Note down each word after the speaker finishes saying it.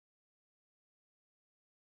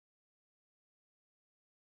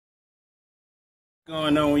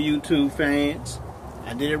Going on YouTube fans?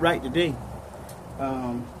 I did it right today.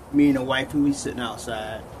 Me and the wife, we sitting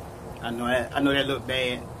outside. I know that look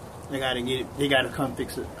bad. They gotta get it. They gotta come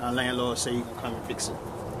fix it. Our landlord say he can come and fix it.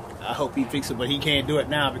 I hope he fix it, but he can't do it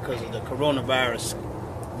now because of the coronavirus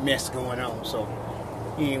mess going on. So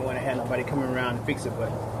he ain't want to have nobody coming around to fix it,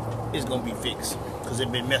 but it's gonna be fixed because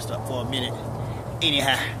it been messed up for a minute.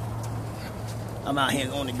 Anyhow, I'm out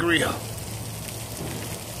here on the grill.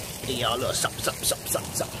 Give y'all a little something.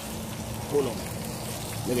 Hold on.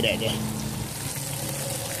 Look at that there.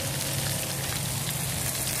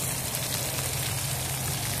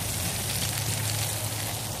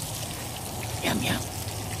 Yum yum.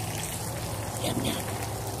 Yum yum.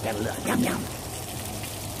 Got a little yum yum.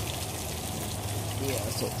 Yeah,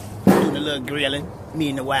 so doing a little grilling. Me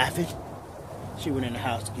and the wifey. She went in the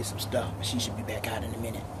house to get some stuff, but she should be back out in a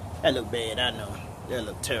minute. That look bad, I know. That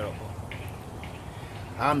look terrible.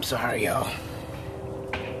 I'm sorry, y'all.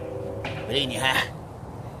 But anyhow,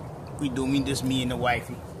 we doing just me and the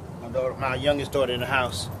wifey. My youngest daughter in the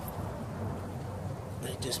house.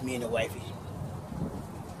 But it's just me and the wifey.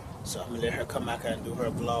 So I'm gonna let her come back out and do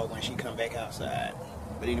her vlog when she come back outside.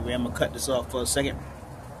 But anyway, I'm gonna cut this off for a second.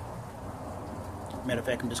 Matter of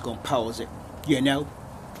fact, I'm just gonna pause it. You know?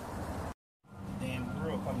 Damn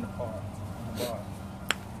grill coming apart.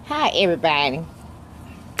 Hi everybody.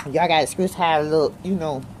 Y'all got excuse how I look, you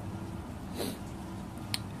know.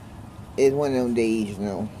 It's one of them days, you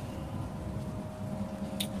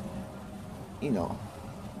know.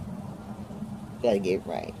 Gotta get it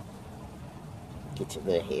right. Get your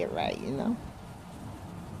little hair right, you know.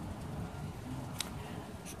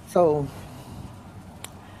 So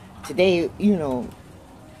today, you know,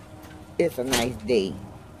 it's a nice day.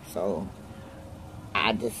 So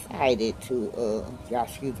I decided to, y'all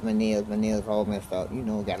excuse my nails all messed up, you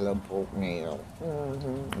know, got a little broke nail.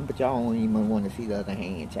 But y'all don't even want to see the other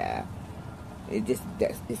hand, child.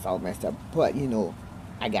 It's all messed up. But, you know,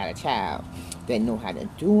 I got a child that know how to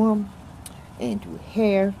do them and do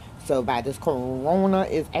hair. So by this corona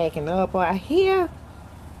is acting up out here,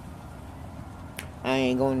 I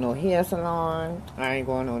ain't going to no hair salon. I ain't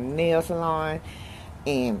going to no nail salon.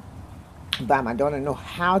 And by my daughter know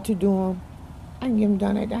how to do them, I can get them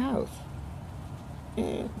done at the house.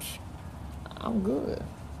 And I'm good.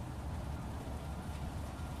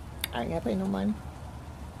 I ain't got to pay no money.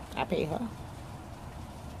 I pay her.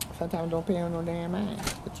 Sometimes I don't pay her no damn mind.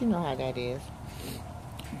 But you know how that is.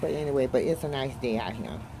 But anyway, but it's a nice day out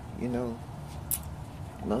here. You know.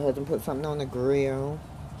 My husband put something on the grill.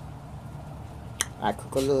 I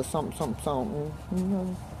cook a little something. You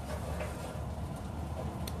know.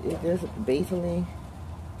 It's just basically,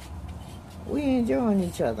 we enjoying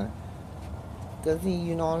each other. Because he,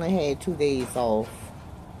 you know, only had 2 days off.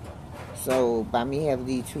 So, by me having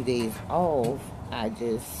these 2 days off, I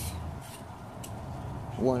just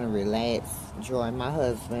want to relax, enjoy my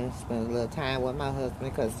husband, spend a little time with my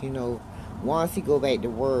husband. Because, you know, once he go back to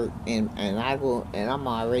work, and I go, and I'm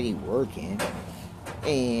already working,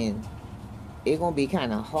 and it's going to be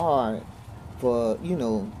kind of hard for, you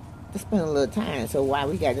know, to spend a little time. So while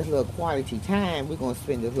we got this little quality time, we're going to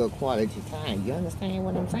spend this little quality time. You understand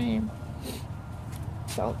what I'm saying?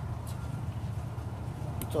 So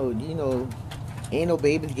you know, ain't no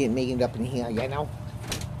babies getting made up in here, you know?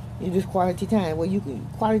 It's just quality time. Well,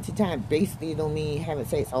 quality time basically don't mean having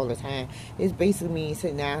sex all the time. It's basically mean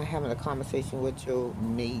sitting down having a conversation with your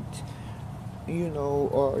mate, you know,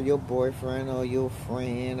 or your boyfriend, or your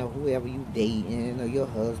friend, or whoever you dating, or your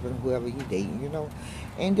husband, whoever you dating, you know,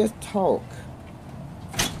 and just talk.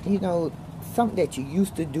 You know, something that you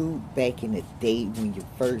used to do back in the day when you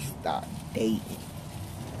first start dating.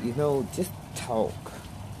 You know, just talk.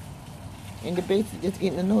 And the basic, just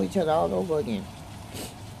getting to know each other all over again.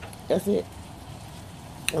 That's it.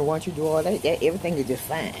 And once you do all that, everything is just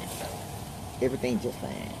fine. Everything's just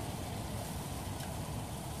fine.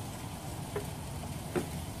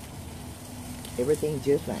 Everything's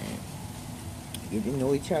just fine. Get to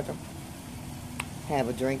know each other. Have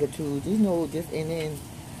a drink or two. Just know, and then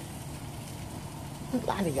a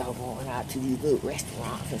lot of y'all going out to these little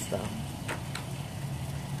restaurants and stuff.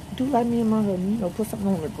 Do like me and my husband, you know, put something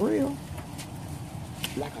on the grill.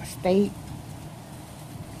 Like a steak.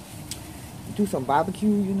 Do some barbecue,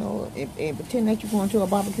 you know, and pretend that you're going to a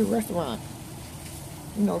barbecue restaurant.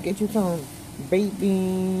 You know, get you some baked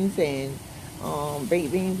beans and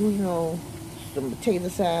you know, some potato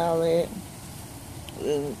salad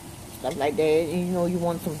and stuff like that. And you know, you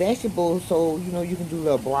want some vegetables, so you know you can do a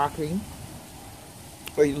little broccoli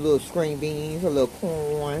or your little string beans, a little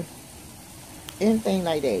corn, anything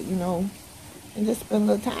like that, you know. and just spend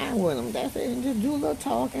a little time with them. That's it. And just do a little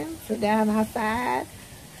talking. Sit down outside.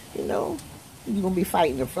 You know, you're gonna be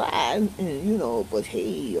fighting the flies, and you know. But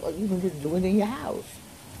hey, or you can just do it in your house.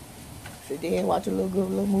 Sit there and watch a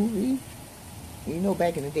little movie. You know,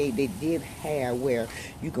 back in the day, they did have where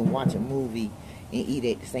you can watch a movie and eat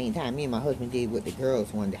at the same time. Me and my husband did with the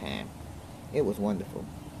girls one time. It was wonderful.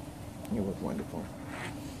 It was wonderful.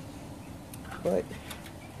 But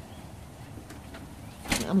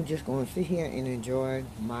I'm just going to sit here and enjoy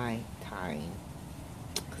my time.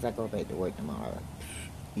 Because I go back to work tomorrow.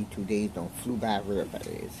 These 2 days don't flew by real fast.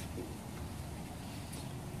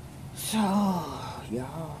 So,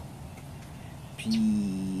 y'all.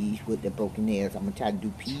 Peace with the broken nails. I'm going to try to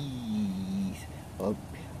do peace. Or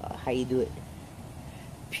how you do it?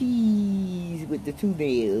 Peace with the 2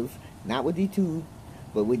 nails. Not with these 2,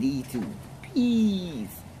 but with these 2. Peace.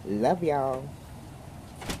 Love y'all.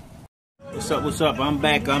 What's up, what's up? I'm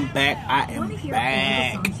back. I am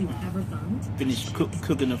back. Finished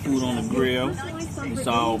cooking the food on the grill. It's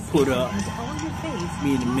all put up.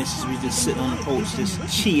 Me and the missus, we just sitting on the porch, just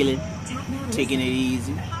chilling, taking it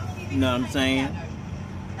easy. You know what I'm saying?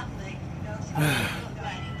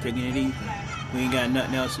 Taking it easy. We ain't got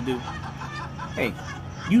nothing else to do. Hey,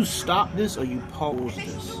 you stop this or you pause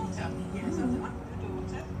this?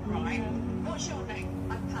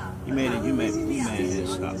 You made it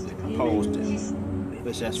stop it. Paused it.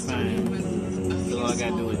 But that's fine. All I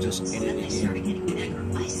gotta do is just edit it here.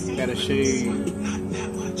 Gotta shave.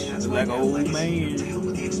 Like an old man.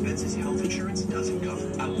 Old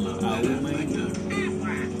man.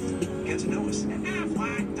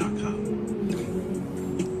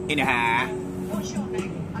 Anyhow.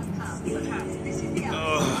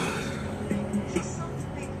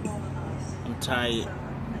 I'm tired.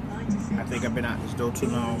 I think I've been out this door too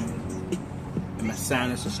long. And my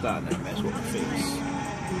sinus is starting to mess with my face.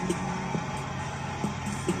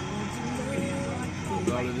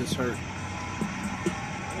 All of this hurt.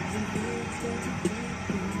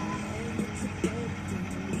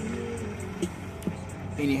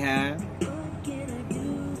 Anyhow.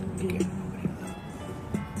 Okay.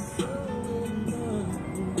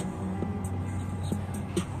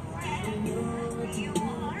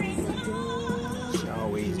 She's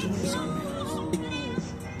always doing something.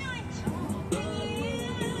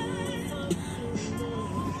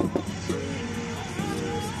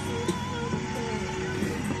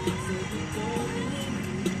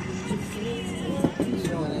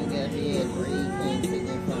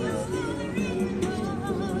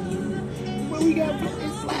 We got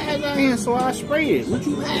these flies out here, so I spray it. What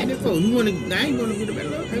you hiding for? You want to? Now you want to get a better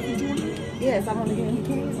look? That's what you want to do? Yes, I want to get in the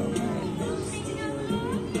cave.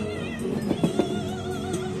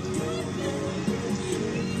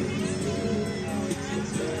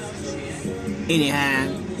 Anyhow,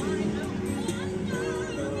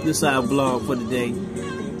 this is our vlog for the day.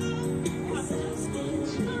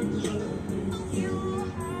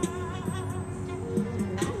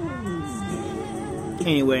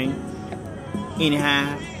 Anyway.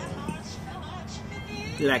 Anyhow,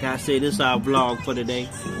 like I said, this is our vlog for today.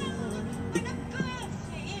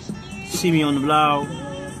 See me on the vlog.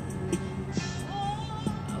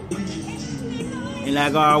 And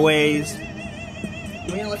like always,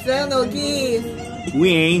 We don't sell no kids.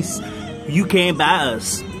 You can't buy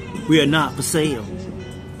us. We are not for sale.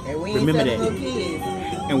 And we ain't Remember selling that. no kids.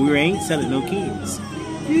 And we ain't selling no kids.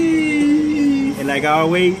 And like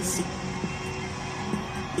always,